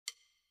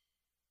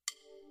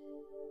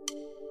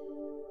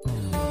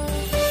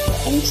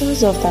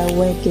entrance of thy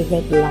word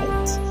giveth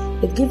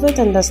light, it giveth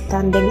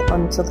understanding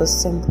unto the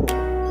simple.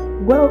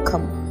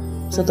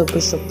 Welcome to the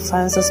Bishop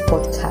Francis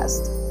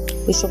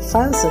podcast. Bishop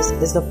Francis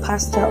is the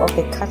pastor of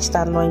the Catch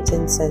the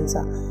Anointing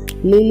Center,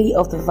 Lily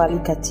of the Valley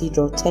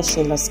Cathedral,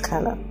 Teshie La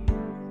Scala.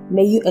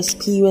 May you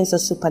experience a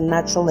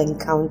supernatural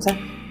encounter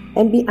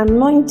and be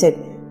anointed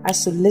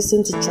as you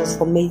listen to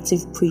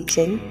transformative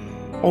preaching,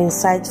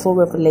 insightful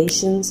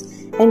revelations,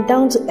 and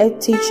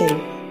down-to-earth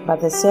teaching by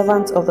the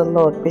servant of the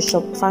Lord,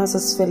 Bishop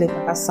Francis Philip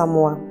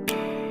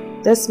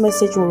Asamoah. This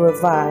message will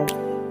revive,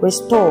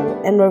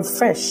 restore, and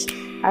refresh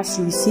as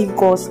you receive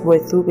God's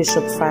word through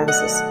Bishop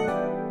Francis.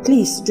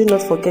 Please do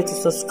not forget to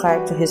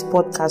subscribe to his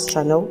podcast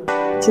channel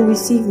to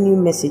receive new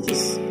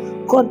messages.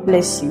 God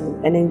bless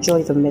you and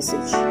enjoy the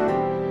message.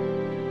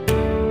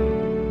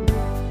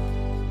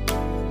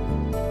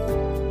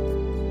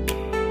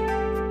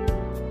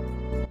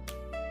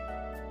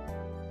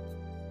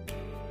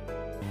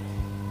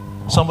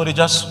 Somebody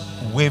just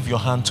wave your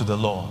hand to the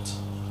Lord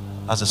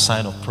as a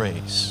sign of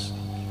praise.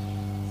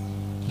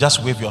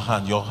 Just wave your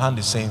hand. Your hand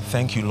is saying,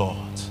 thank you,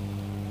 Lord.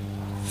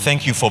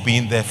 Thank you for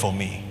being there for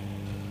me.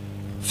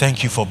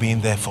 Thank you for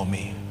being there for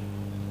me.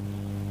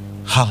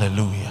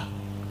 Hallelujah.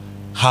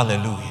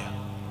 Hallelujah.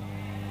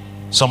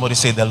 Somebody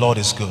say, the Lord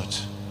is good,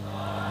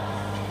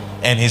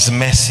 and his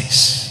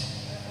mercies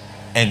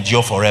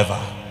endure forever.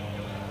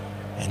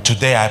 And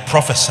today I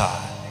prophesy,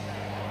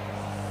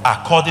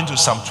 according to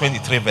Psalm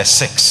 23 verse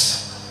 6,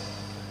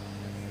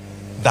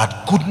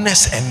 that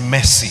goodness and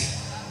mercy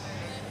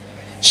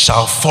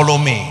shall follow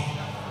me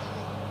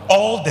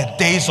all the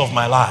days of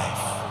my life,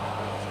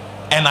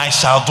 and I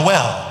shall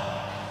dwell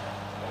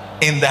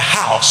in the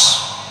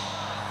house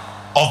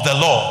of the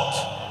Lord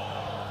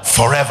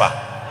forever.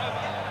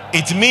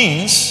 It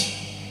means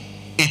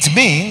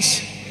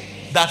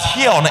that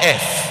here on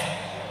earth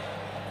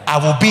I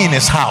will be in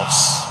his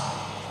house,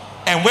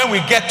 and when we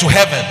get to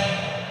heaven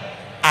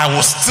I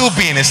will still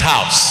be in his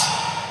house,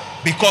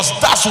 because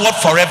that's what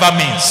forever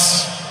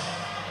means.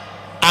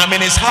 I'm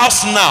in his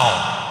house now,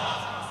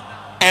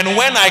 and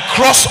when I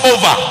cross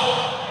over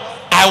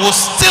I will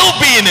still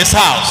be in his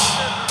house.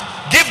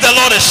 Give the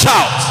Lord a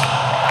shout.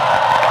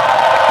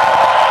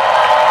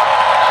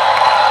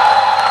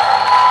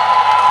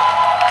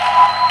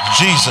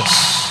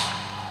 Jesus,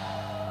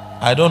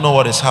 I don't know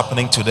what is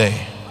happening today.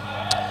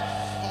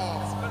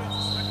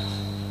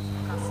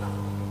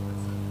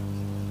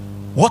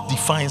 What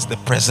defines the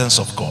presence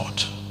of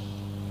God?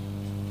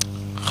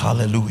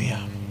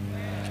 Hallelujah.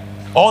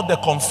 All the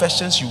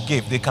confessions you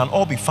gave, they can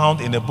all be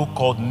found in a book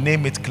called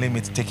Name It, Claim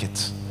It, Take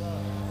It.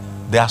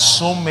 There are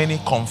so many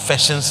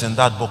confessions in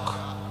that book.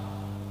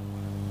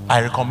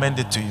 I recommend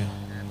it to you.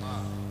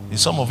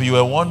 Some of you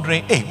are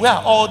wondering, hey, where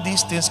are all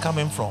these things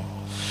coming from?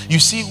 You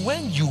see,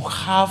 when you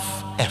have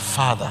a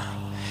father,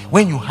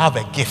 when you have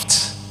a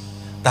gift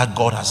that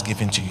God has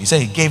given to you, he said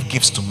he gave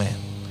gifts to men.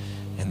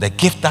 And the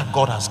gift that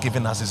God has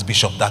given us is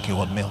Bishop Dag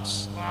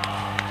Heward-Mills.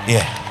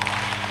 Yeah.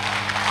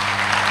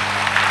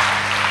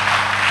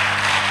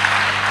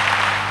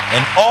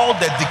 And all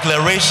the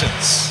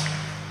declarations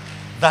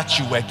that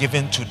you were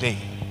given today,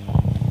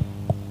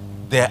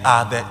 there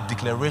are the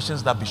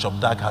declarations that Bishop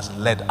Dag has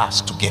led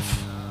us to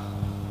give.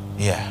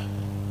 Yeah.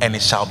 And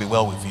it shall be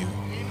well with you.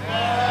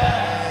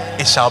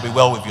 It shall be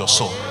well with your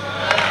soul.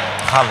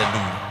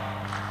 Hallelujah.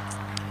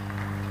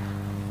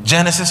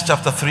 Genesis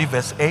chapter 3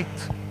 verse 8.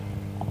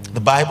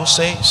 The Bible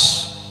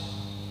says,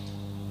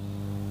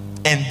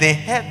 and they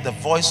heard the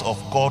voice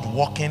of God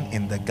walking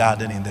in the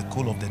garden in the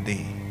cool of the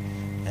day.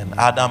 And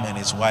Adam and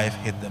his wife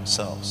hid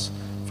themselves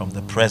from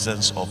the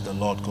presence of the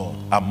Lord God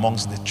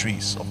amongst the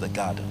trees of the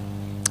garden.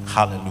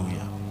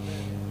 Hallelujah.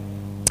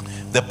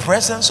 The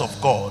presence of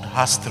God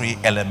has three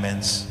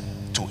elements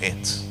to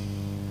it: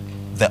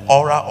 the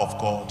aura of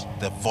God,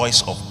 the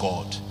voice of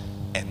God,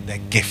 and the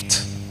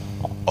gift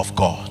of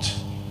God.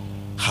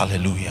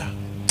 Hallelujah.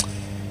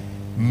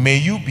 May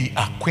you be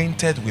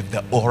acquainted with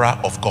the aura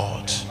of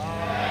God,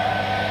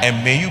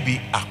 and may you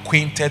be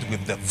acquainted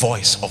with the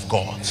voice of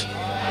God,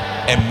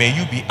 and may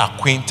you be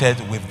acquainted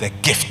with the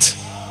gift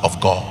of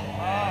God.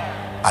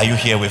 Are you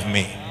here with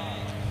me?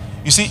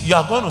 You see, you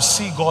are going to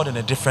see God in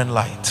a different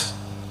light.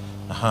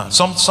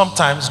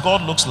 Sometimes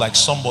God looks like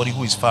somebody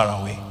who is far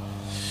away.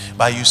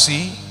 But you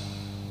see,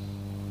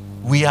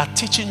 we are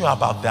teaching you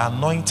about the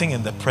anointing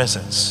in the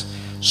presence,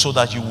 so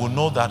that you will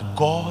know that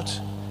God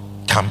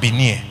can be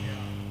near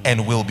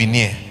and will be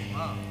near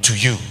to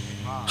you.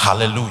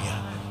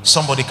 Hallelujah.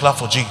 Somebody clap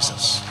for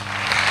Jesus.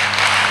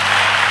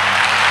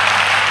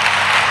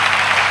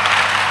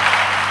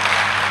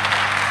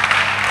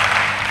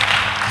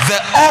 The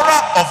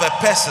aura of a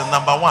person,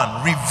 number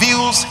one,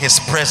 reveals his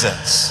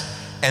presence,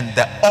 and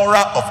the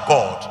aura of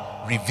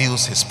God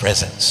reveals his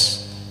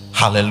presence.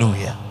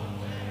 Hallelujah.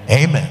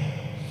 Amen.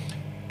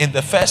 In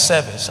the first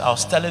service, I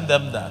was telling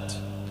them that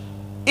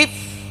if,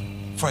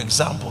 for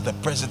example, the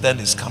president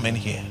is coming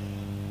here,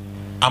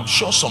 I'm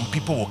sure some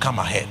people will come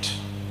ahead.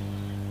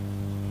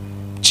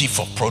 Chief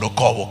of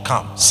protocol will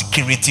come,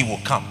 security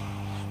will come.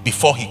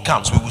 Before he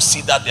comes, we will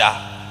see that there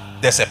are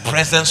there's a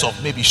presence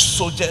of maybe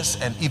soldiers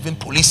and even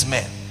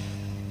policemen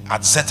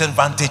at certain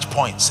vantage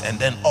points, and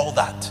then all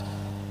that.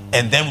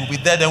 And then we'll be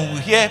there, then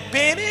we'll hear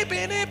penny,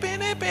 penny,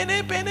 penny,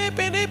 penny, penny,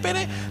 penny,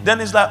 penny.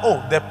 Then it's like,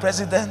 oh, the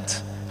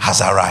president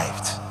has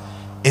arrived,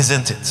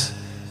 isn't it?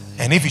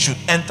 And if you should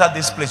enter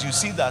this place, you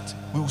see that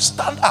we will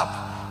stand up.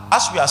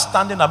 As we are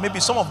standing up, maybe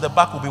some of the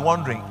back will be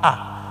wondering,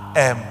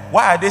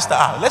 why are they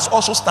let's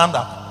also stand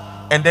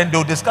up. And then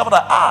they'll discover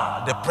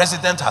that, the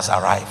president has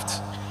arrived.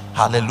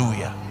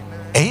 Hallelujah.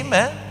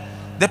 Amen.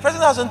 The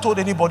president hasn't told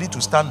anybody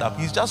to stand up.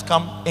 He's just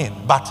come in.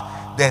 But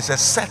there's a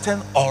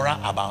certain aura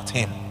about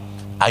him.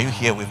 Are you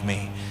here with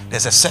me?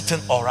 There's a certain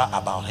aura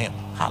about him.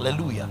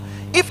 Hallelujah.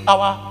 If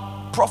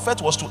our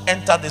prophet was to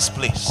enter this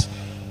place,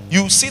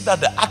 you see that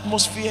the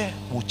atmosphere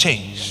will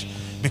change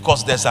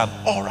because there's an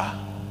aura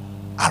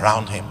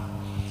around him.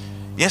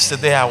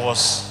 Yesterday I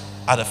was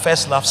at the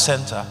First Love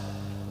Center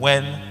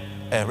when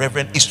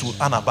Reverend Eastwood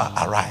Anaba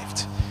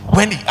arrived.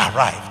 When he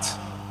arrived,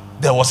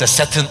 there was a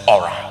certain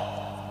aura.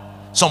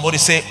 Somebody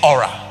say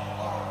aura.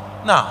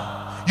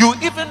 Now, you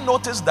even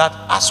notice that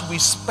as we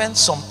spend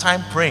some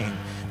time praying,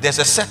 there's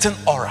a certain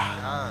aura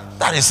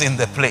that is in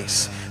the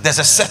place. There's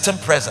a certain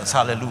presence.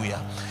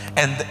 Hallelujah.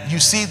 And you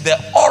see the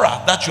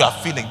aura that you are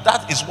feeling,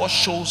 that is what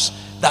shows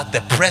that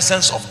the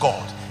presence of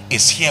God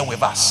is here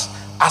with us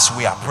as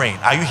we are praying.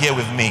 Are you here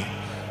with me?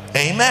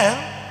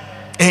 Amen.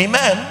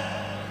 Amen.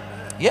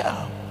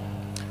 Yeah.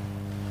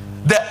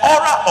 The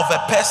aura of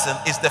a person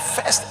is the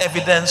first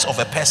evidence of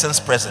a person's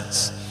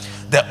presence.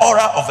 The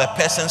aura of a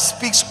person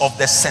speaks of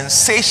the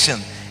sensation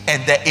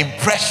and the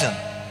impression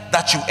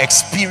that you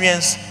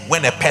experience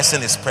when a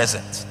person is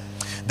present.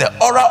 The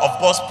aura of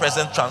God's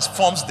presence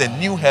transforms the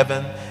new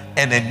heaven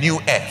and a new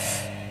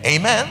earth.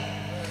 Amen.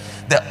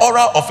 The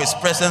aura of his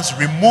presence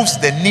removes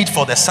the need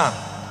for the sun.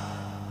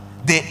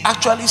 They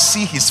actually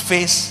see his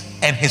face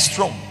and his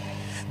throne.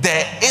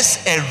 There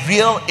is a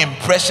real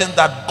impression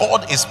that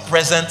God is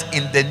present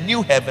in the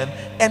new heaven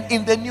and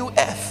in the new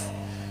earth.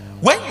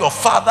 When your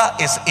Father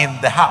is in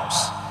the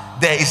house,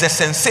 there is a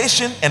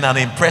sensation and an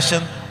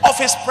impression of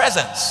his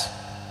presence.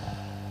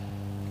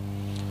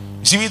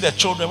 You see, the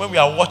children, when we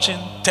are watching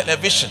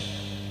television,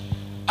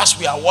 as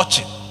we are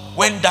watching,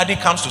 when daddy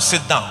comes to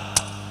sit down,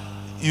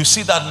 you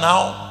see that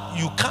now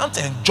you can't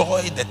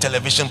enjoy the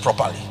television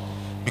properly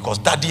because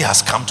daddy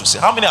has come to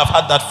sit. How many have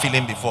had that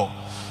feeling before?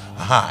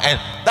 And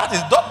that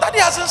is, daddy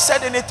hasn't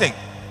said anything.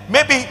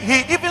 Maybe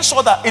he even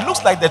saw that it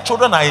looks like the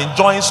children are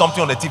enjoying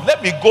something on the TV.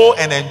 Let me go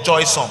and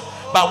enjoy some.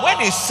 But when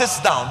he sits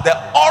down, the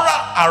aura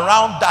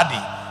around daddy,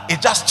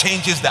 it just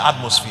changes the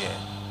atmosphere.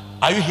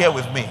 Are you here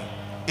with me?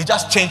 It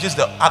just changes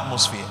the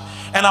atmosphere.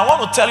 And I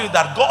want to tell you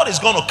that God is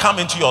going to come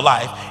into your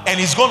life and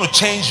he's going to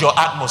change your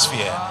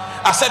atmosphere.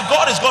 I said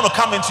God is going to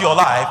come into your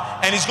life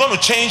and he's going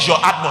to change your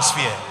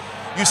atmosphere.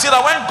 You see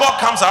that when God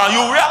comes around,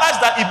 you realize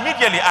that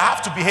immediately I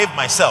have to behave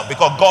myself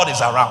because God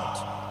is around.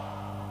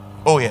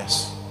 Oh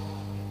yes.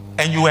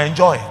 And you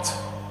enjoy it.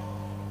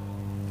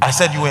 I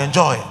said you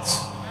enjoy it.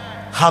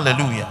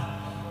 Hallelujah.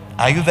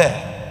 Are you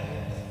there?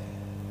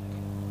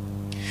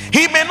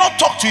 He may not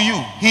talk to you.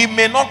 He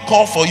may not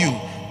call for you.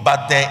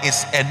 But there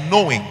is a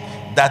knowing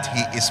that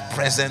he is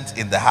present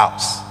in the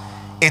house.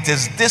 It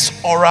is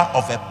this aura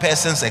of a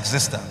person's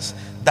existence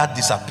that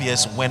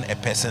disappears when a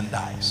person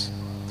dies.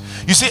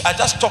 You see, I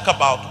just spoke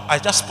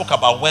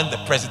about when the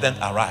president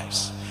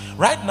arrives.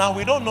 Right now,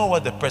 we don't know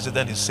what the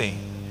president is saying.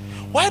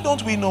 Why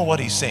don't we know what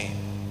he's saying?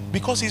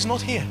 Because he's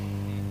not here.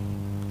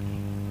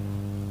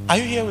 Are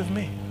you here with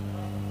me?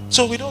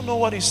 So we don't know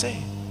what he's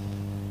saying.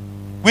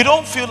 We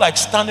don't feel like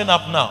standing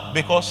up now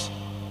because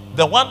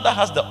the one that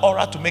has the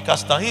aura to make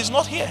us stand, he's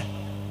not here.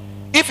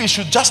 If he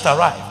should just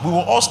arrive, we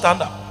will all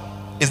stand up.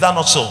 Is that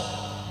not so?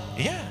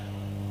 Yeah,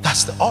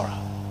 that's the aura.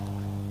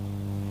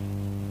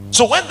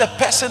 So when the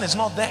person is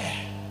not there,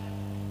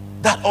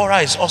 that aura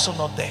is also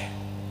not there.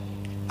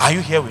 Are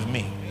you here with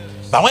me?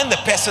 But when the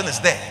person is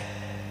there,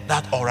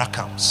 that aura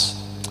comes.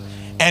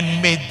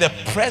 And may the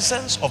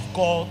presence of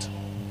God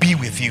be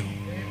with you.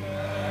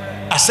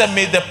 I said,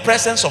 may the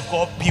presence of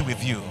God be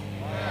with you.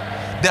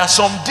 There are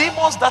some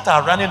demons that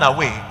are running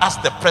away as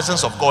the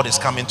presence of God is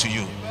coming to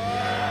you.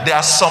 There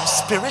are some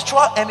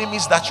spiritual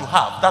enemies that you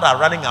have that are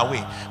running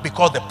away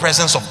because the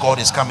presence of God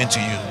is coming to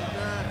you.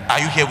 Are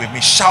you here with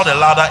me? Shout a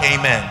louder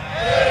amen.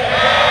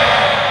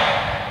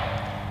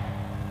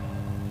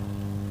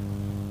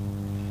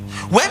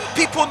 When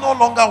people no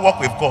longer walk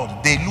with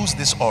God, they lose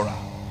this aura.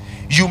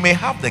 You may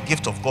have the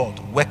gift of God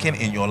working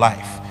in your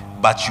life,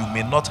 but you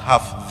may not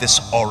have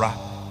this aura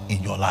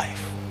in your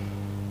life.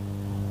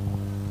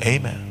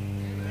 Amen.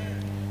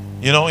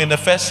 You know, in the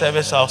first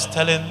service, I was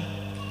telling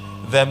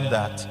them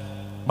that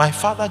my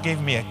father gave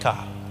me a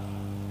car.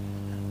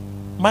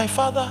 My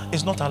father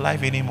is not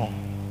alive anymore,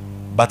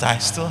 but I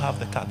still have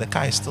the car. The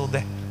car is still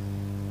there.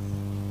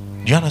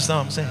 Do you understand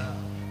what I'm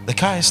saying? The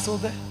car is still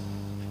there.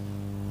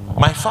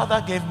 My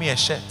father gave me a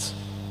shirt.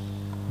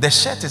 The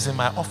shirt is in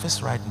my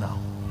office right now,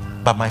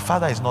 but my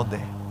father is not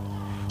there.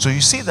 So you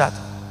see that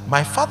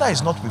my father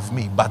is not with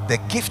me, but the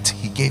gift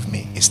he gave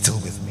me is still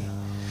with me.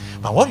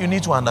 But what you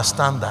need to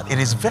understand, that it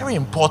is very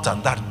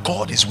important that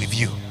God is with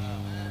you.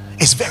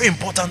 It's very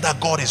important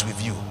that God is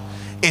with you.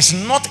 It's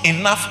not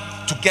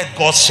enough to get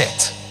God's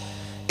shirt.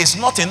 It's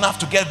not enough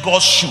to get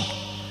God's shoe.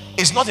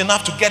 It's not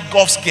enough to get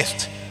God's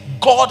gift.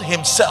 God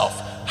himself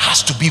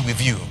has to be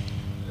with you.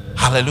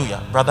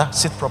 Hallelujah. Brother,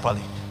 sit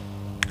properly.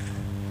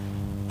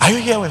 Are you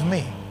here with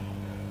me?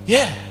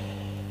 Yeah.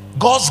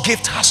 God's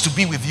gift has to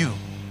be with you.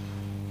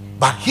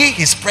 But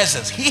his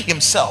presence, he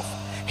himself,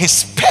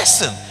 his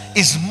person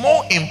is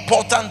more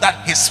important than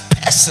his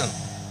person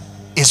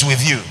is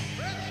with you.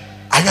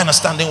 Are you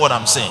understanding what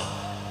I'm saying?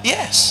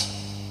 Yes.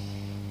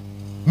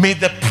 May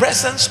the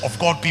presence of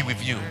God be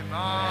with you.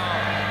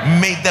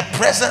 May the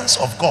presence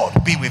of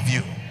God be with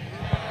you.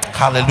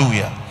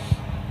 Hallelujah.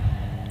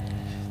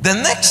 The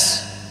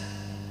next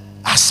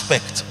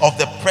aspect of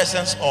the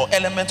presence, or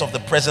element of the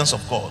presence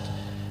of God,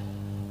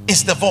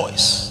 is the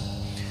voice.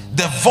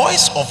 The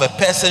voice of a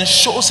person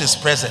shows his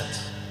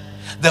presence.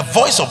 The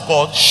voice of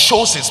God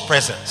shows his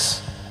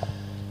presence.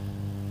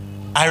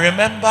 I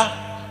remember,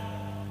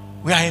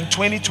 we are in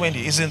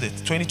 2020, isn't it?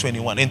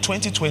 2021. In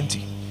 2020,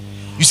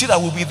 you see that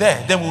we'll be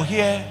there. Then we'll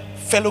hear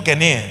fellow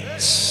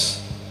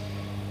Ghanaians.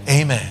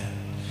 Amen.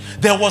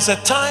 There was a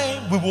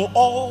time we will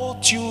all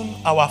tune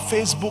our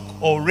Facebook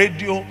or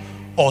radio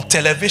or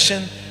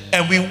television,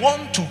 and we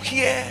want to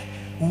hear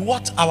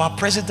what our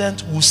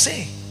president will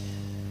say.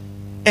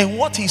 And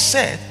what he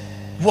said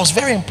was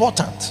very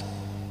important.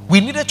 We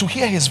needed to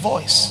hear his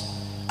voice.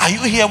 Are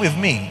you here with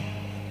me?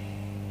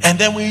 And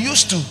then we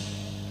used to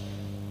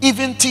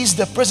even tease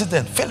the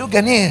president, fellow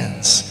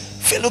Ghanaians,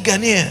 fellow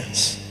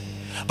Ghanaians.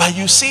 But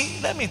you see,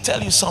 let me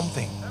tell you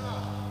something.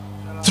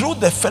 Through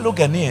the fellow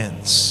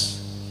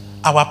Ghanaians,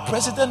 our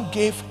president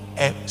gave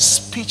a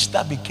speech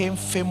that became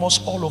famous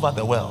all over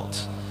the world,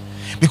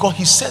 because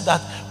he said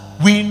that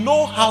we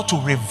know how to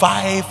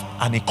revive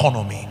an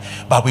economy,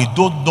 but we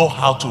don't know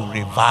how to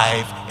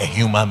revive a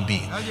human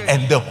being.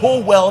 And the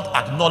whole world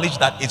acknowledged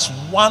that it's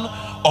one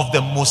of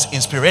the most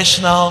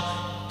inspirational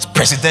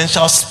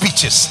presidential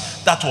speeches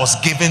that was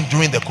given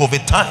during the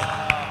COVID time.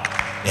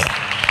 Yeah.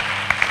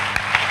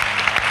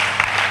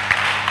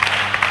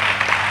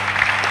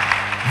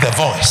 The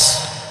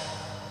voice.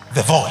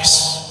 The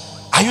voice.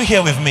 Are you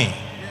here with me?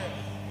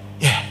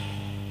 Yeah.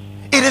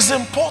 It is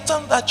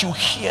important that you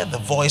hear the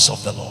voice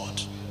of the Lord.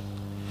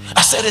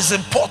 I said it's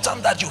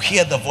important that you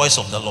hear the voice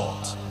of the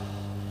Lord.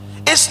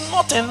 It's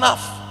not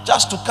enough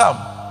just to come.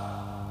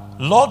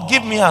 Lord,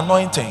 give me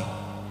anointing.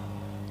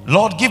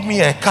 Lord, give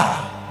me a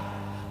car.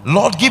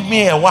 Lord, give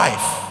me a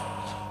wife.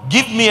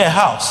 Give me a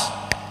house.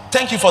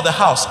 Thank you for the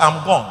house.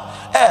 I'm gone.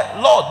 Hey,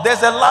 Lord,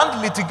 there's a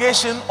land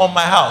litigation on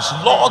my house.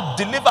 Lord,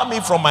 deliver me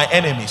from my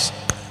enemies.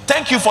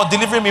 Thank you for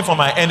delivering me from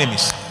my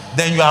enemies.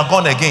 Then you are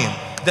gone again.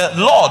 The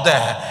Lord,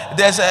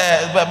 there's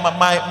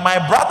my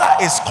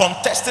brother is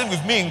contesting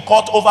with me in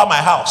court over my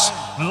house.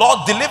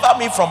 Lord, deliver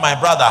me from my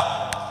brother.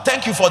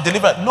 Thank you for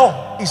delivering.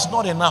 No, it's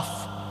not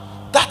enough.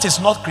 That is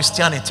not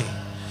Christianity.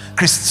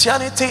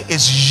 Christianity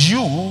is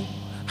you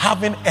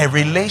having a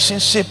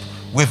relationship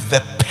with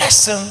the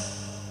person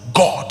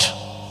God.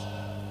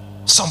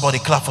 Somebody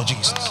clap for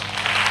Jesus.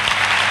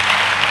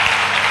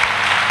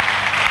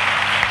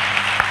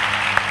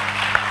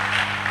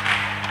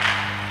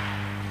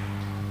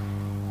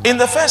 In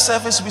the first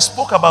service, we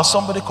spoke about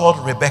somebody called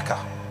Rebecca.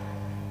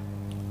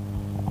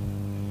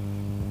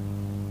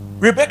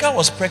 Rebecca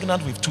was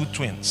pregnant with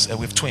twins.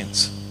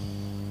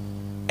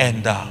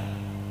 And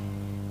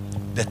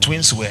the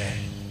twins were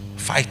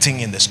fighting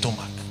in the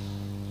stomach.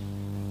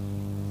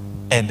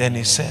 And then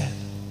he said,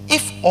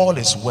 if all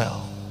is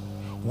well,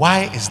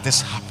 why is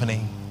this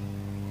happening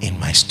in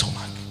my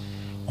stomach?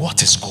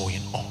 What is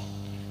going on?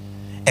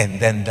 And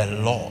then the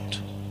Lord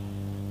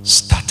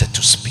started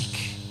to speak.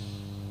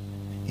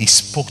 He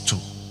spoke to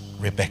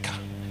Rebecca.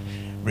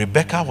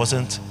 Rebecca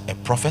wasn't a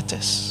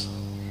prophetess.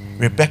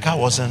 Rebecca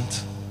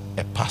wasn't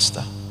a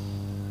pastor.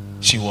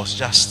 She was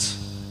just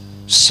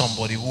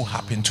somebody who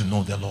happened to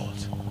know the Lord.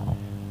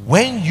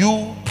 When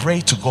you pray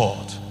to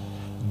God,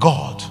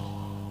 God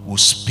will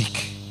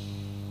speak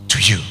to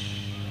you.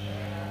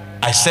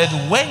 I said,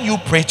 when you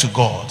pray to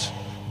God,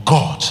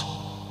 God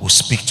will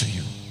speak to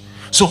you.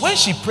 So when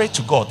she prayed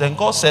to God, then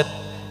God said,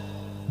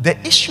 the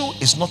issue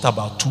is not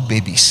about two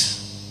babies.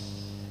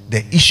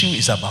 The issue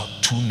is about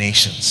two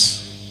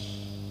nations.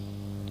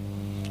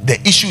 The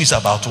issue is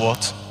about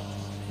what?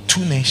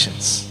 Two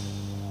nations.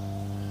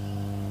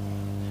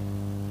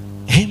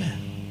 Amen.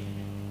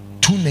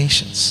 Two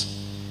nations.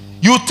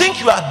 You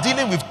think you are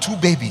dealing with two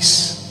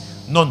babies.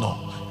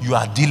 No. You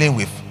are dealing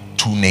with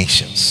two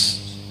nations.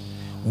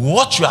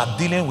 What you are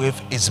dealing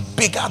with is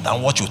bigger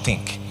than what you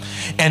think.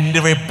 And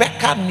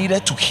Rebecca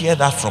needed to hear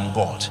that from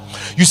God.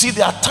 You see,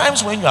 there are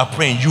times when you are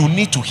praying, you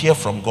need to hear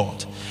from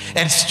God.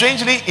 And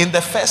strangely, in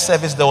the first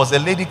service, there was a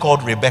lady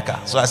called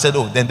Rebecca. So I said,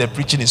 oh, then the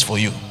preaching is for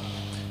you.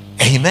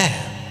 Amen.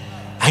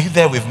 Are you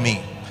there with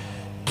me?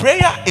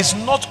 Prayer is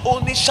not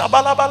only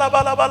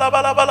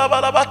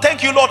shabalabalabalabalabalabalabalaba,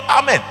 thank you, Lord,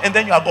 amen, and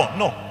then you are gone.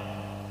 No.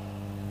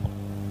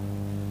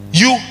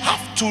 You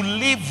have to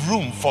leave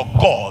room for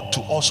God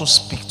to also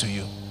speak to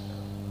you.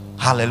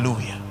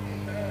 Hallelujah.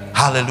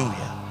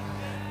 Hallelujah.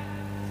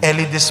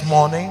 Early this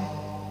morning,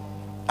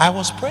 I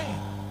was praying.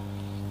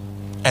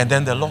 And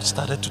then the Lord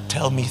started to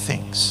tell me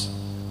things.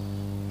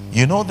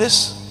 You know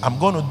this? I'm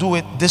going to do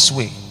it this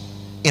way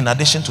in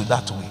addition to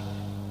that way.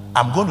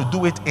 I'm going to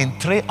do it in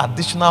 3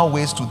 additional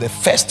ways to the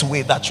first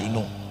way that you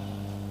know.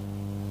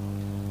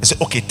 He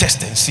said, okay,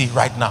 test and see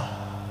right now.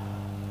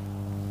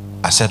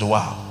 I said,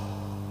 wow.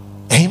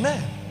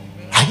 Amen.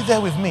 Are you there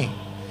with me?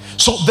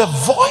 So the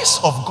voice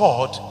of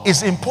God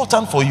is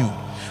important for you.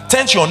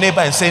 Turn to your neighbor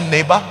and say,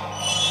 neighbor.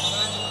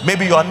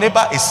 Maybe your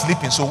neighbor is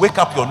sleeping, so wake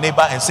up your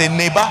neighbor and say,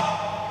 neighbor,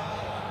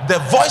 the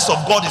voice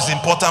of God is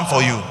important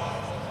for you.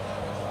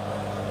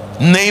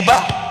 Neighbor,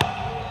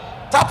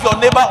 tap your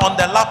neighbor on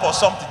the lap or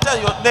something. Tell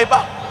your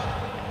neighbor,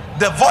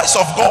 the voice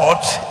of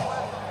God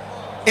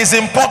is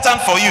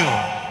important for you.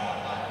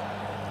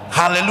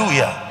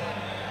 Hallelujah.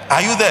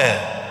 Are you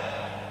there?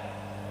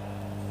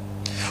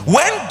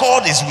 When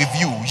God is with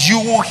you, you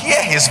will hear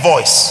his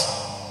voice.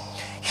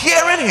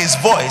 Hearing his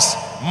voice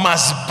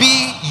must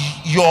be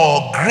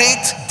your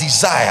great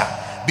desire,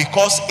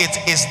 because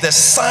it is the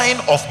sign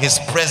of his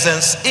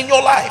presence in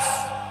your life.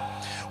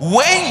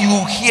 When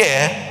you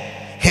hear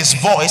his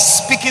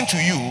voice speaking to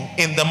you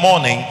in the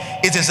morning,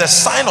 it is a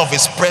sign of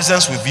his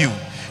presence with you.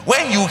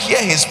 When you hear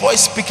his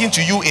voice speaking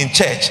to you in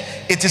church,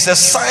 it is a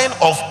sign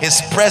of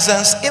his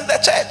presence in the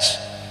church.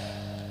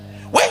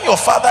 When your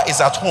father is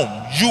at home,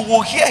 you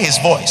will hear his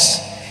voice.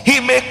 He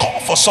may call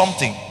for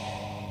something.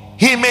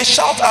 He may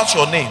shout out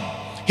your name.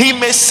 He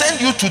may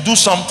send you to do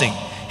something.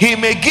 He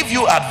may give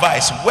you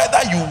advice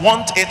whether you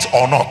want it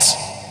or not.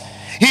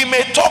 He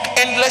may talk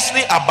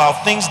endlessly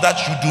about things that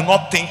you do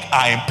not think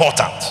are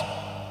important.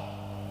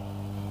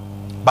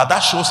 But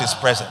that shows his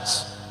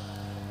presence.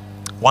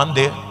 One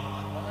day,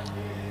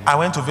 I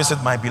went to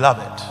visit my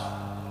beloved,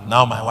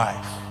 now my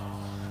wife.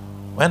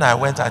 When I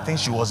went, I think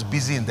she was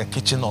busy in the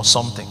kitchen or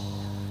something.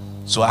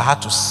 So I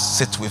had to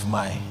sit with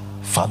my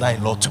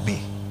father-in-law to be.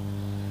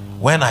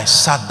 When I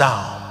sat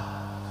down,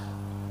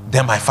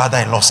 then my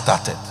father-in-law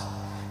started.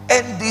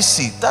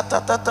 NDC,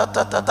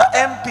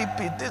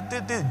 MPP,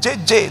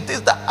 JJ, this,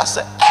 that. I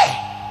said, hey,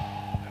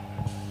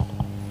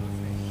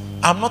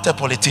 I'm not a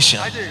politician.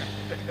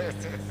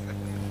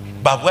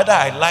 But whether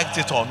I liked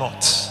it or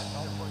not,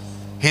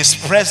 his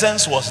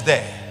presence was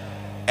there,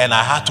 and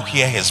I had to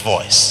hear his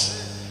voice.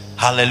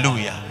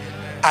 Hallelujah.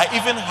 I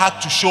even had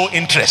to show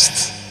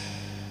interest.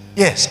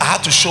 Yes, I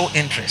had to show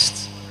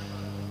interest.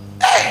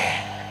 Hey,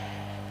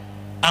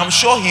 I'm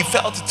sure he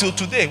felt it till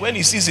today when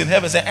he sees in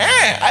heaven, say,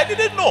 I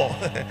didn't know.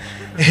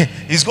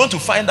 He's going to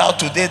find out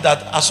today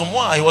that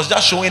Asamoah, he was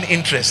just showing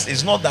interest.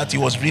 It's not that he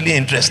was really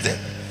interested.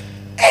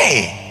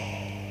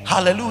 Hey,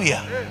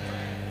 hallelujah.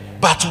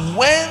 But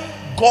when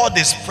God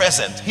is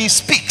present, he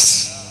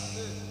speaks.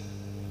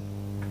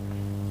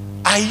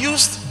 I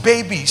used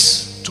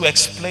babies to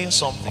explain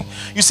something.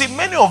 You see,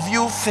 many of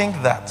you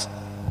think that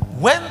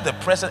when the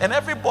present, and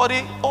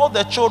everybody, all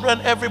the children,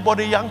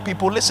 everybody, young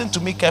people, listen to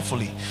me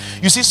carefully.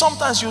 You see,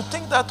 sometimes you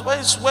think that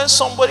when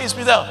somebody is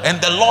there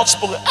and the Lord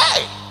spoke,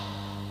 hey,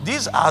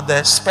 these are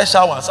the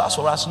special ones. As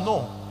for us,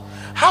 no.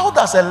 How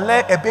does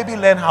a baby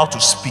learn how to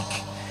speak?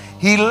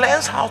 He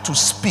learns how to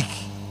speak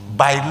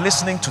by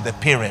listening to the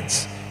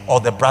parents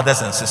or the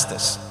brothers and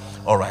sisters.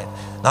 All right.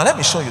 Now let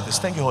me show you this.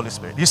 Thank you, Holy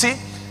Spirit. You see,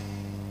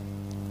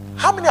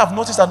 how many have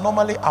noticed that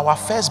normally our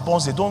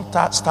firstborns, they don't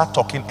start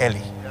talking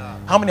early?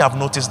 How many have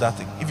noticed that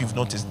thing? If you've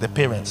noticed, the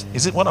parents,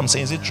 is it what I'm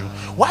saying? Is it true?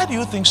 Why do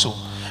you think so?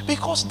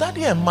 Because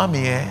daddy and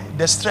mommy,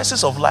 the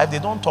stresses of life, they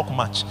don't talk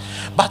much.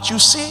 But you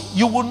see,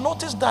 you will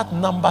notice that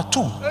number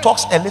 2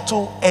 talks a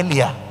little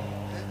earlier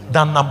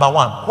than number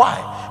 1.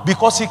 Why?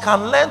 Because he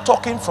can learn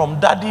talking from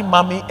daddy,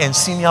 mommy, and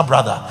senior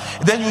brother.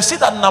 Then you see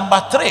that number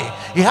 3,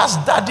 he has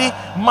daddy,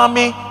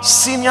 mommy,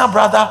 senior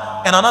brother,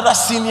 and another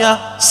senior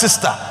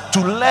sister to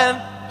learn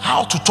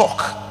how to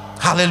talk.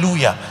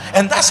 Hallelujah.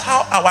 And that's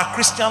how our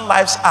Christian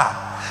lives are.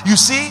 You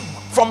see,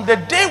 from the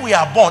day we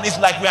are born, it's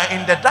like we are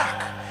in the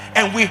dark,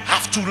 and we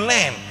have to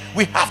learn.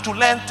 We have to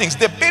learn things.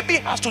 The baby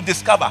has to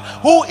discover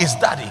who is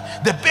daddy.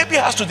 The baby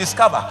has to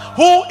discover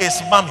who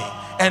is mommy.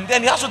 And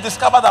then he has to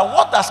discover that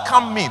what does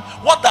come mean?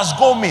 What does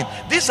go mean?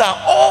 These are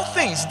all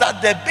things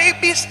that the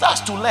baby starts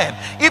to learn.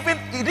 Even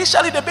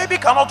initially the baby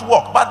cannot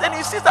walk, but then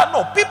he sees that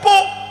no,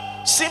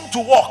 people seem to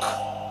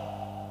walk.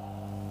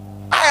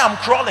 I am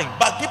crawling,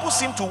 but people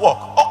seem to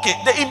walk. Okay,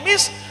 it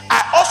means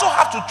I also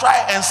have to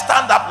try and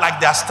stand up like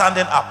they are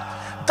standing up.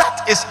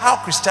 That is how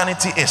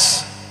Christianity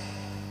is.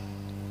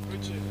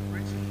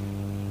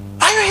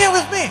 Are you here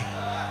with me?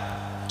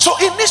 So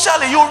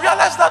initially you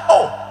realize that,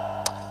 oh,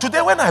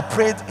 today when I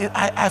prayed,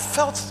 I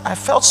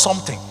felt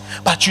something,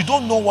 but you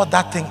don't know what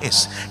that thing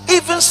is.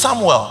 Even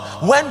Samuel,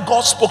 when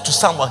God spoke to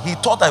Samuel, he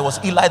thought that it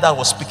was Eli that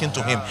was speaking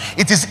to him.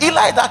 It is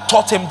Eli that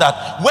taught him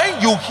that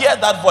when you hear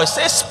that voice,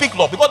 say, speak,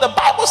 Lord, because the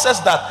Bible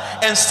says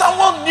that, and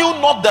Samuel knew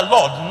not the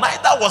Lord,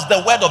 neither was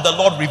the word of the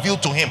Lord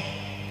revealed to him.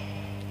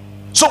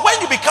 So when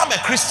you become a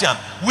Christian,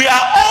 we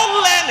are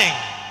all learning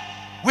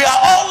We are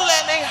all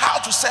learning how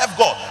to serve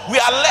God. We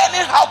are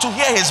learning how to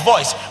hear his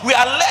voice. We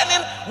are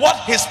learning what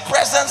his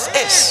presence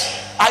is.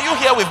 Are you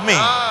here with me?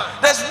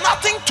 There's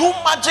nothing too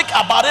magic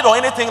about it or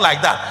anything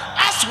like that.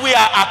 As we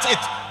are at it,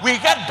 we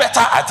get better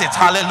at it.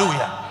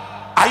 Hallelujah.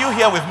 Are you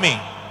here with me?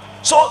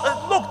 So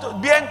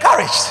look, be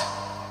encouraged.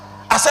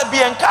 I said be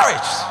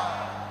encouraged.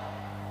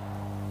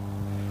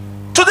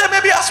 Today,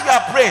 maybe as we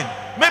are praying,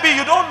 maybe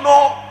you don't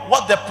know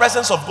what the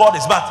presence of God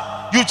is,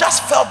 but you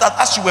just felt that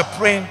as you were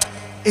praying,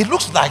 it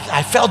looks like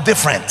I felt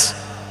different.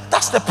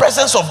 That's the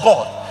presence of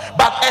God.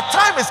 But a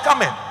time is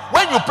coming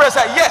when you pray,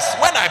 say, yes,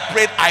 when I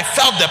prayed, I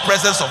felt the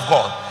presence of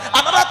God.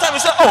 Another time you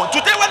say, oh,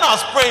 today when I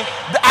was praying,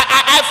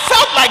 I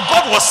felt like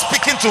God was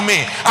speaking to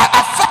me.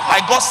 I felt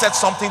like God said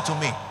something to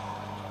me.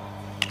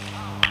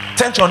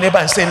 Turn to your neighbor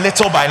and say,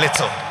 little by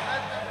little,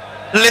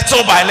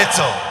 little by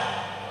little,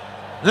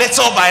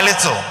 little by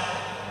little.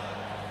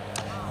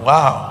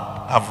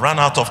 Wow, I've run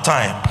out of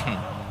time.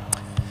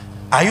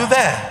 Are you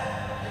there?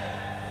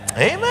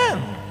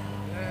 Amen.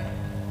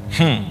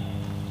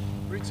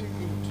 Pretty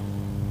good.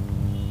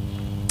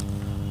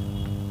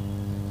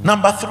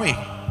 Number 3,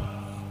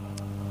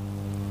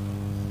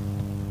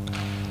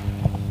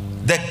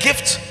 the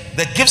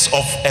gifts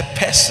of a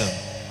person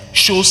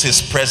shows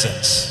his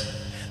presence.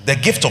 The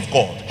gift of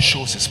God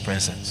shows his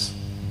presence.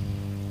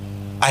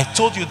 I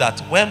told you that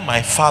when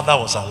my father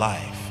was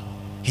alive,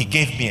 he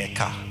gave me a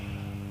car,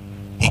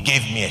 he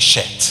gave me a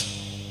shirt.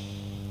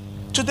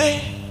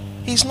 Today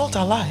he's not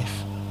alive.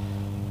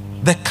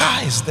 The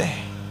car is there,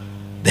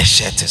 the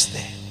shirt is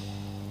there.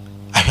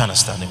 Are you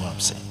understanding what I'm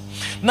saying?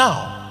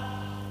 Now,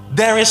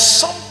 there is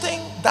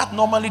something that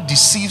normally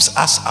deceives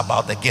us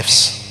about the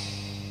gifts.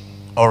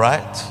 All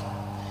right?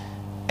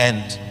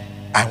 And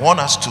I want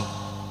us to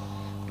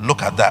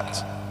look at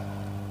that.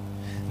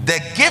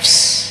 The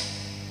gifts,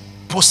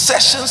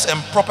 possessions,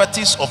 and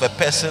properties of a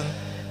person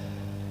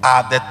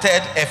are the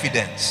third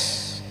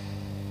evidence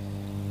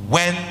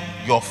when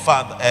your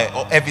father,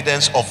 or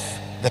evidence of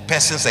the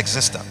person's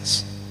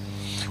existence.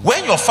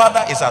 When your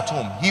father is at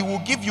home, he will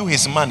give you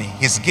his money,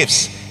 his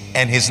gifts,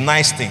 and his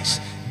nice things.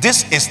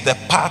 This is the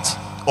part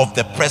of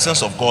the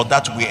presence of God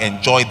that we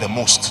enjoy the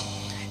most.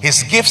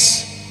 His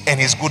gifts and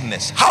his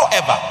goodness.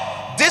 However,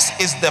 this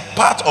is the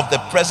part of the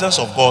presence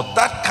of God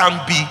that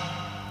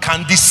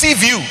can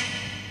deceive you.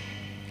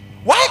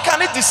 Why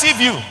can it deceive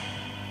you?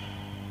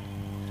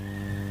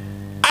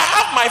 I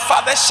have my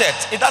father's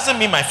shirt. It doesn't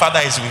mean my father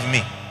is with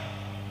me.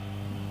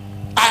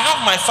 I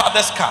have my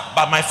father's car,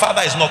 but my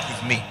father is not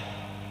with me.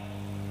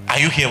 Are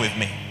you here with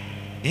me?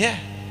 Yeah.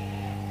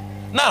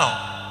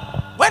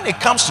 Now, when it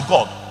comes to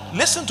God,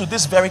 listen to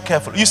this very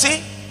carefully. You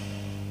see,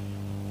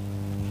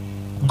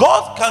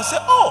 God can say,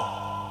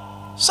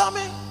 oh,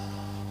 Sammy,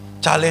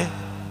 Charlie,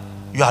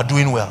 you are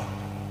doing well.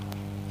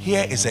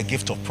 Here is a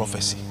gift of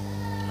prophecy.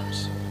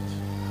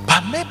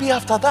 But maybe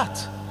after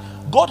that,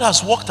 God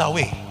has walked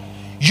away.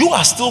 You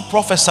are still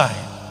prophesying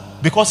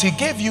because he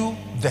gave you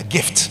the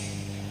gift.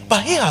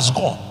 But he has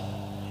gone.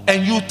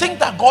 And you think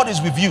that God is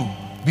with you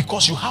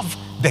because you have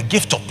the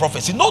gift of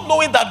prophecy, not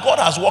knowing that God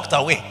has walked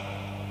away.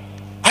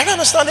 Are you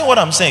understanding what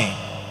I'm saying?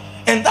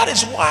 And that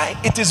is why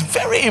it is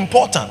very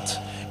important.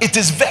 It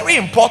is very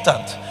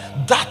important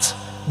that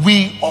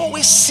we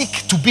always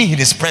seek to be in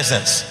his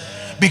presence,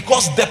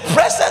 because the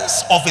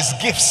presence of his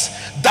gifts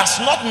does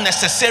not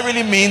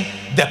necessarily mean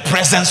the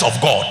presence of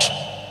God.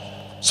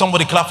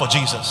 Somebody clap for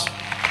Jesus.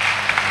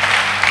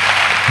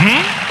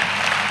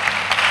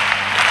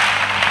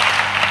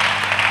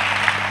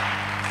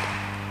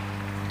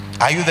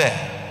 Are you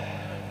there?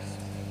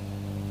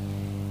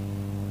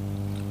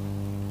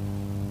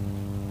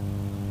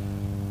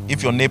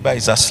 If your neighbor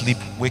is asleep,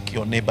 wake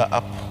your neighbor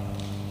up.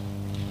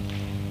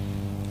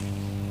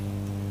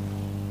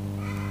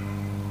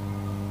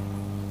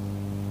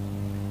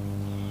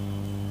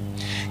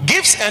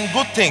 Gifts and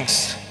good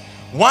things,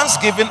 once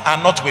given,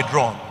 are not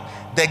withdrawn.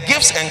 The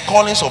gifts and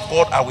callings of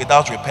God are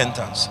without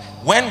repentance.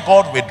 When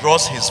God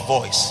withdraws his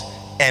voice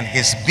and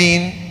his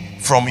being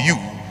from you,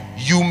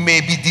 you may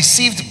be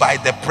deceived by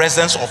the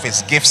presence of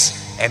his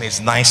gifts and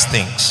his nice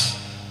things.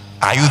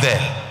 Are you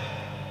there?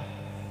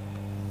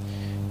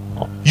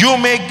 He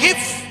may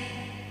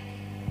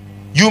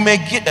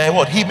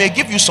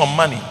give you some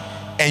money,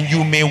 and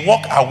you may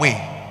walk away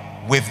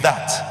with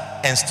that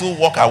and still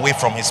walk away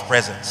from his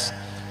presence.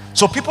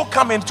 So people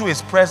come into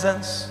his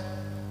presence,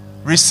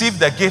 receive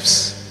the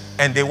gifts,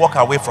 and they walk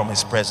away from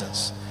his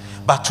presence.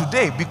 But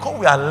today, because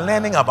we are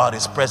learning about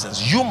his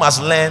presence, you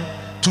must learn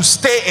to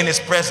stay in his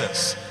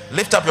presence.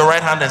 Lift up your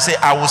right hand and say,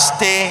 I will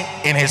stay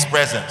in his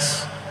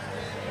presence.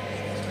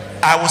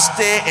 I will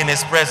stay in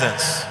his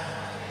presence.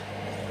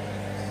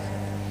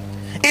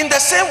 In the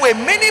same way,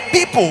 many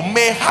people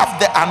may have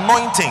the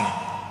anointing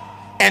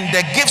and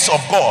the gifts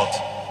of God,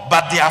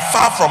 but they are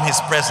far from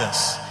his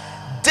presence.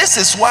 This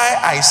is why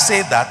I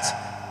say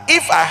that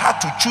if I had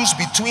to choose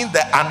between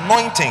the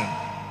anointing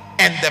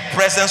and the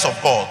presence of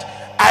God,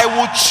 I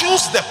would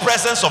choose the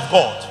presence of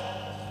God.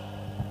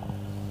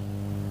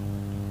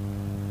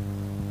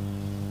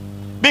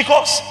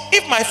 Because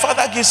if my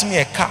father gives me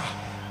a car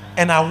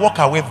and I walk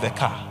away with the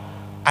car,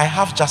 I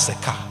have just a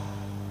car.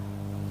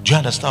 Do you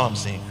understand what I'm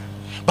saying?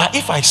 But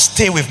if I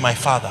stay with my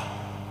father,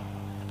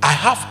 I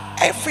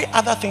have every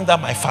other thing that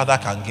my father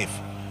can give.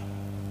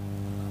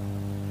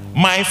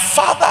 My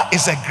father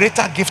is a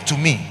greater gift to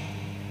me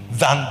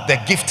than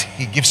the gift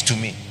he gives to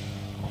me.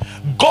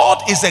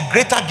 God is a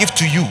greater gift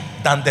to you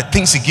than the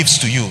things he gives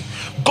to you.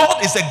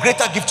 God is a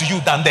greater gift to you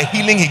than the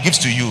healing he gives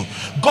to you.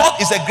 God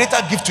is a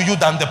greater gift to you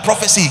than the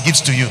prophecy he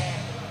gives to you.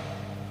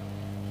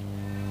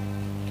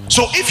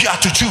 So if you are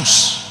to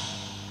choose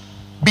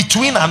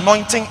between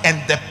anointing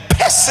and the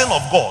person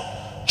of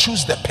God,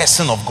 choose the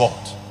person of God.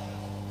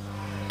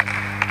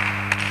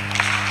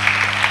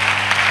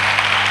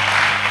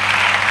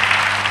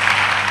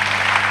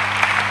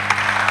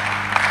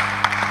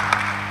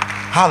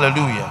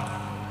 Hallelujah.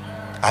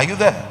 Are you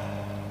there?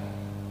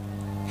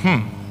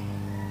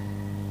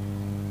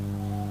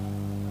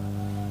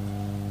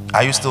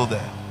 Are you still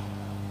there?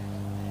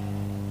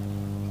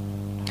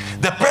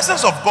 The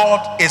presence of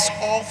God is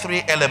all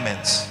three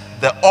elements: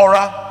 the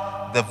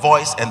aura, the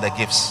voice, and the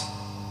gifts.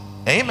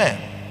 Amen.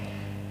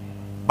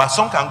 But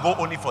some can go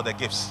only for the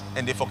gifts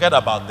and they forget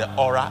about the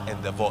aura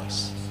and the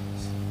voice.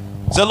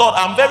 Say, Lord,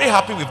 I'm very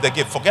happy with the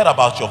gift. Forget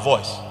about your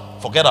voice.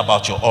 Forget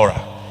about your aura.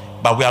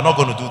 But we are not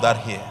going to do that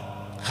here.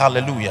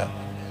 Hallelujah.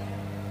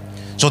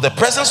 So the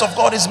presence of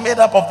God is made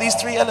up of these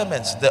three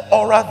elements: the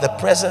aura, the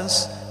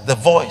presence, the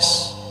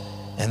voice,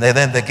 and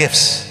then the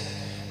gifts.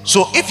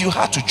 So if you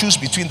had to choose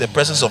between the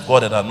presence of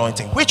God and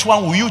anointing, which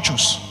one will you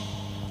choose?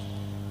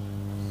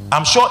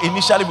 I'm sure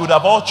initially we would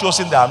have all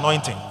chosen the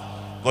anointing,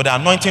 but the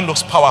anointing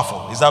looks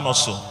powerful. Is that not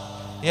so?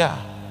 Yeah.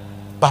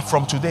 But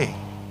from today,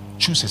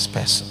 choose his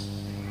person.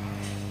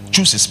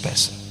 Choose his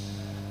person.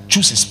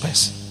 Choose his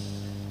person.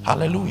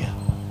 Hallelujah.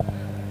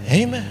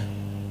 Amen.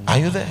 Are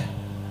you there?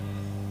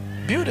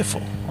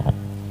 Beautiful.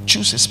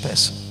 Choose his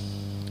person.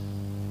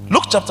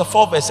 Luke chapter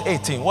 4 verse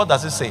 18. What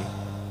does it say?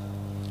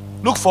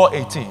 Luke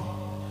 4:18.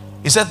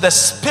 He said, the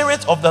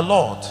Spirit of the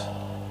Lord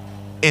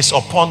is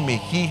upon me.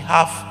 He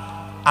hath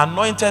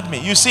anointed me.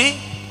 You see,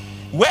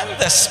 when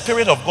the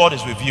Spirit of God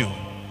is with you,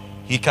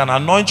 he can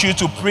anoint you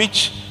to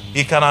preach.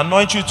 He can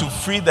anoint you to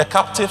free the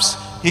captives.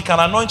 He can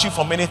anoint you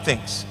for many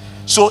things.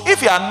 So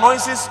if he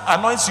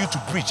anoints you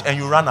to preach and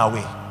you run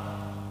away,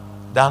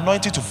 the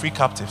anointing to free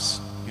captives,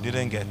 you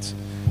didn't get.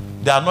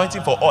 The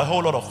anointing for a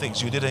whole lot of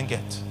things, you didn't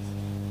get.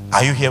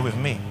 Are you here with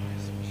me?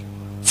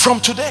 From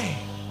today,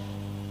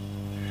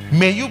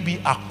 may you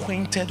be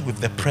acquainted with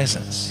the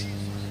presence,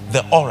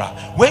 the aura.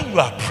 When you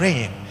are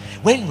praying,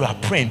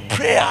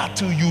 prayer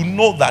till you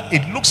know that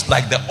it looks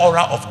like the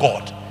aura of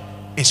God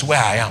is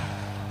where I am.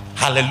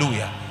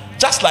 Hallelujah.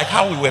 Just like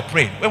how we were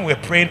praying. When we were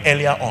praying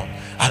earlier on,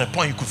 at a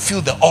point you could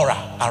feel the aura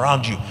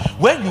around you.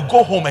 When you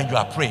go home and you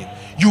are praying,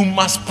 you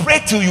must pray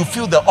till you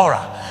feel the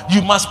aura.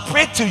 You must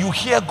pray till you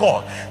hear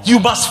God. You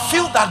must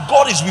feel that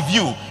God is with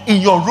you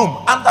in your room,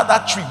 under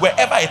that tree,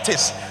 wherever it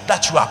is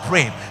that you are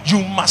praying.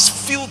 You must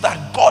feel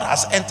that God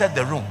has entered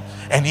the room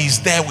and he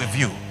is there with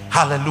you.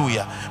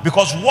 Hallelujah.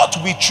 Because what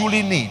we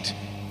truly need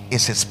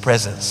is his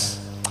presence.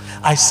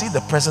 I see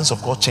the presence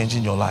of God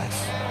changing your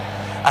life.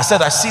 I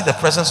said I see the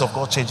presence of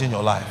God changing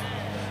your life.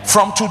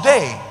 From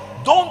today,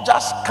 don't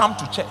just come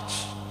to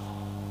church.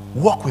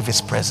 Walk with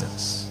his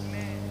presence.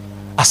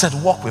 I said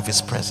walk with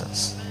his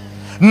presence.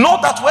 Know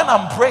that when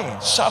I'm praying,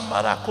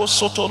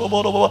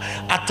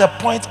 at a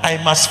point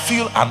I must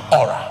feel an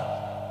aura.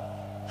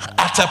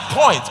 At a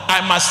point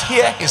I must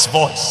hear his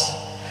voice.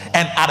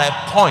 And at a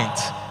point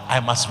I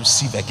must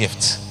receive a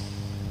gift.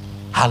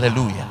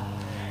 Hallelujah.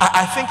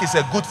 I think it's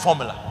a good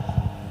formula.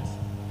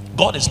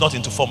 God is not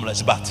into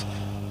formulas, but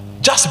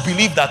just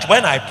believe that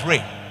when I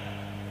pray,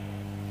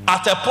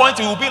 at a point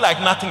it will be like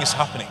nothing is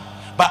happening.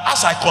 But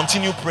as I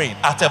continue praying,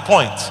 at a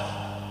point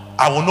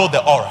I will know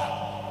the aura.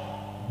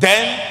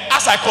 Then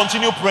as I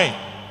continue praying,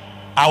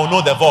 I will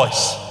know the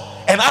voice.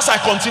 And as I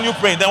continue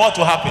praying, then what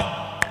will happen?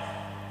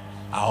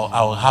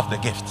 I will have the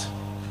gift.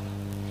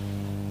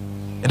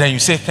 And then you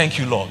say, thank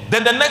you, Lord.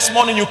 Then the next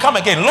morning you come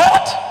again,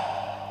 Lord,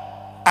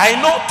 I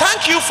know,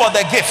 thank you for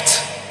the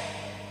gift,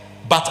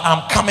 but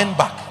I'm coming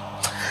back.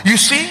 You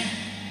see,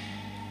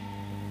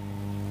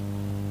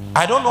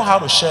 I don't know how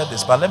to share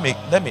this, but let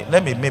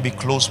me maybe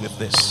close with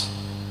this.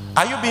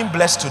 Are you being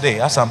blessed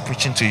today as I'm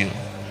preaching to you?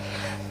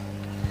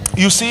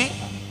 You see,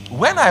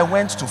 when I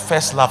went to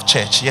First Love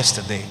Church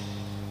yesterday,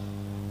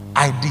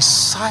 I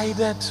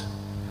decided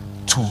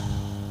to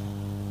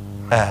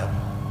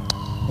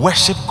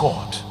worship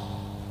God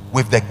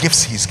with the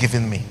gifts he's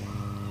given me.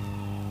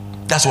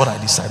 That's what I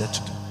decided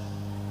to do.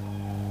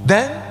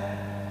 Then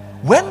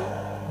when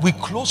we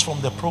close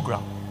from the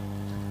program,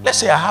 let's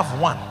say I have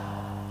one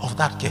of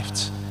that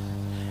gift,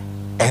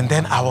 and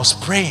then I was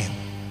praying.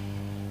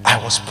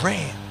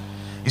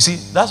 You see,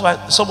 that's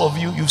why some of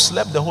you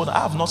slept the whole night. I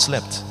have not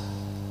slept.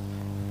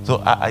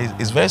 So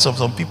it's very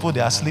some people, they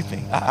are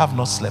sleeping. I have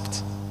not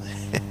slept.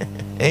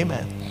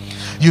 Amen.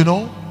 You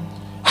know,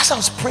 as I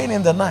was praying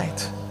in the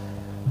night,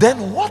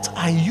 then what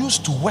I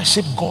used to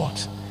worship God,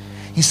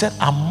 he said,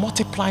 I'm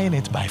multiplying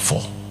it by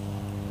 4.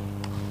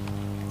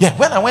 Yeah,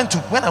 when I went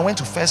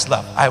to First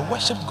Love, I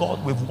worshiped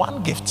God with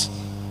one gift.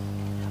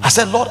 I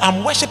said, Lord,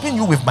 I'm worshiping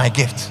you with my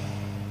gift.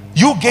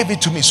 You gave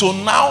it to me. So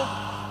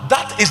now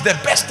that is the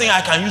best thing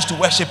I can use to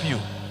worship you.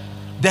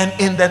 Then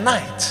in the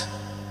night,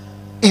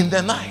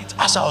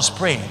 as I was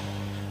praying,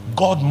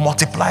 God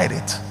multiplied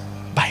it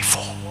by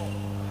 4.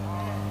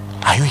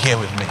 Are you here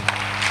with me?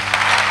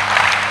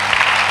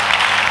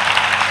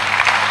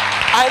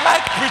 I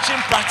like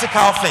preaching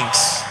practical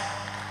things.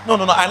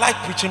 No, I like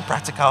preaching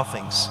practical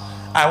things.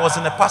 I was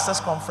in a pastor's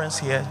conference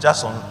here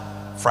just on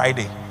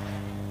Friday.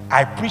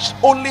 I preached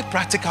only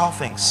practical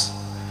things.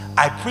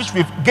 I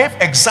gave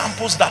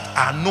examples that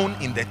are known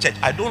in the church.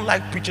 I don't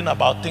like preaching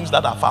about things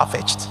that are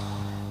far-fetched.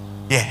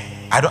 Yeah,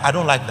 I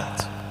don't like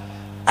that.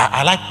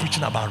 I like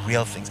preaching about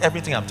real things.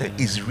 Everything I'm telling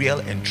is real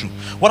and true.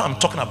 What I'm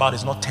talking about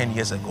is not 10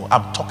 years ago.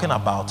 I'm talking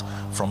about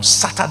from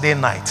Saturday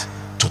night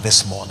to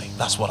this morning.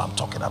 That's what I'm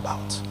talking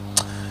about.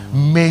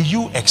 May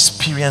you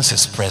experience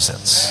his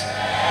presence.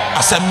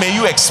 I said, may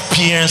you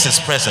experience his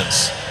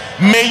presence.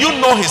 May you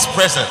know his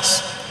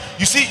presence.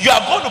 You see, you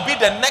are going to be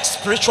the next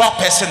spiritual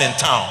person in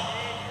town.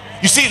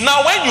 You see,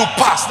 now when you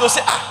pass, they'll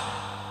say,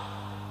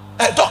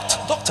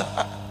 doctor,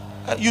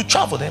 you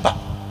travel there, but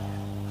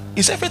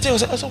is everything? I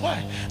said,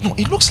 why? No,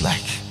 it looks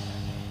like.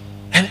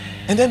 And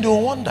then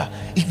they'll wonder.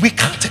 We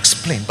can't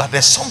explain, but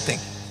there's something.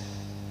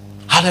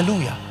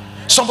 Hallelujah.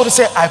 Somebody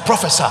say, I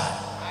prophesy.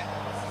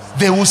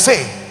 They will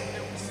say,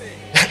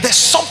 there's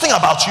something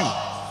about you.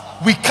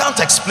 We can't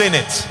explain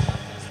it,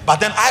 but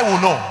then I will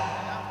know.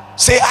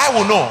 Say, I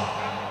will know.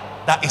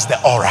 That is the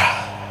aura.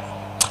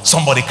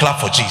 Somebody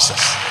clap for Jesus.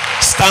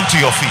 Stand to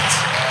your feet.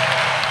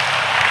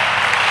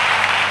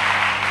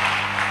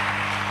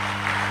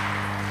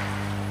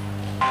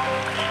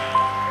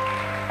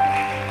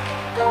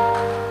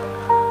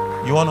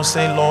 You want to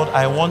say, Lord,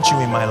 I want you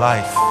in my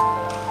life.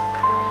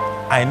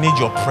 I need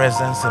your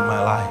presence in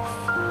my life.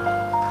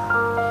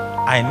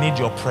 I need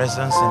your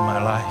presence in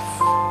my life.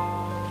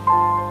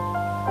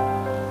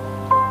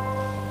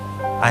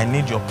 I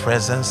need your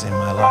presence in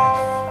my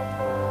life.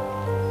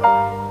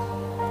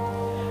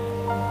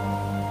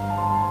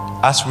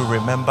 As we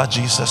remember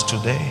Jesus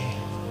today,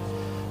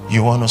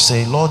 you want to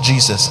say, Lord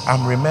Jesus,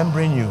 I'm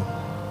remembering you,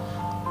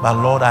 but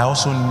Lord, I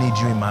also need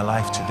you in my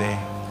life today.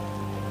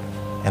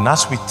 And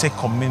as we take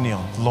communion,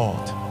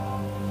 Lord,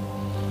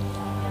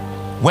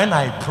 when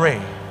I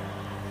pray,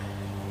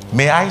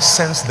 may I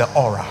sense the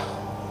aura.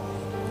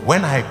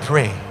 When I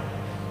pray,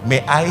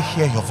 may I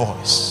hear your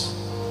voice.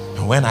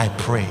 And when I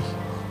pray,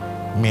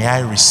 may I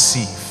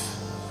receive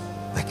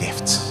the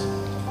gift,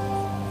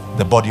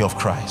 the body of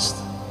Christ,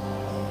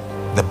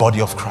 the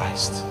body of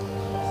Christ,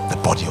 the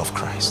body of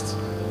Christ.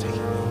 Take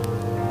it.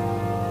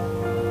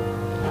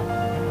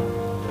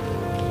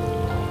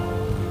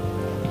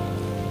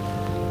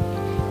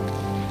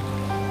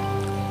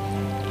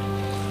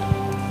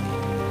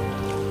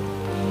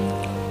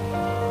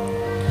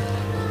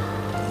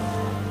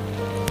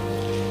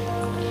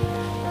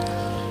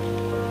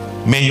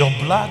 May your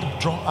blood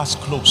draw us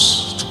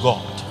close to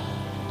God.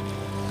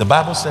 The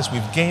Bible says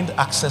we've gained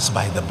access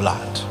by the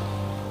blood.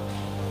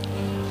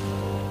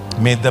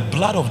 May the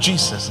blood of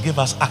Jesus give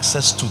us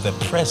access to the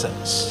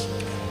presence,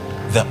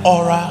 the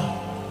aura,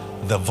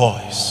 the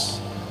voice,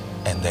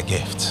 and the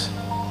gift.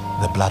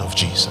 The blood of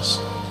Jesus.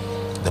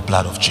 The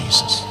blood of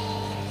Jesus.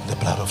 The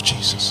blood of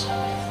Jesus.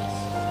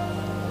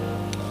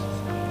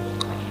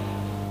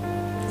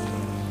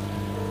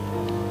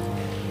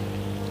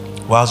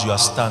 Whilst you are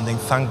standing,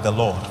 thank the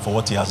Lord for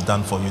what he has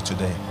done for you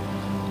today.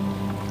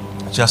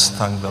 Just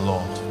thank the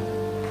Lord.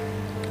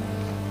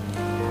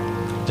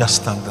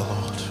 Just thank the Lord.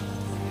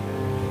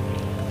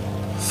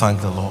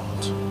 Thank the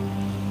Lord.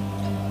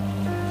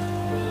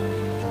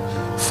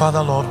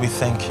 Father, Lord, we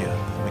thank you.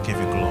 We give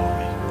you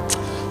glory.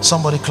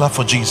 Somebody clap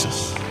for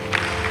Jesus.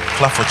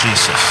 Clap for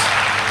Jesus.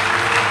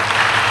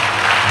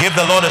 Give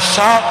the Lord a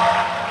shout.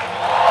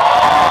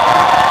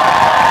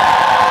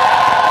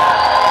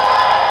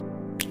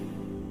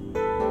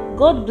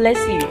 God bless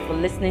you for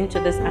listening to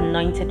this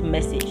anointed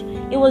message.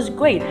 It was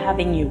great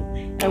having you,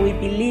 and we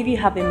believe you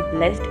have been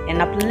blessed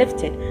and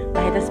uplifted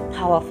by this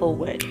powerful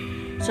word.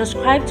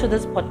 Subscribe to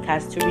this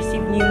podcast to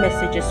receive new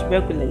messages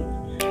regularly.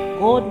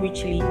 God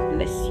richly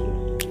bless you.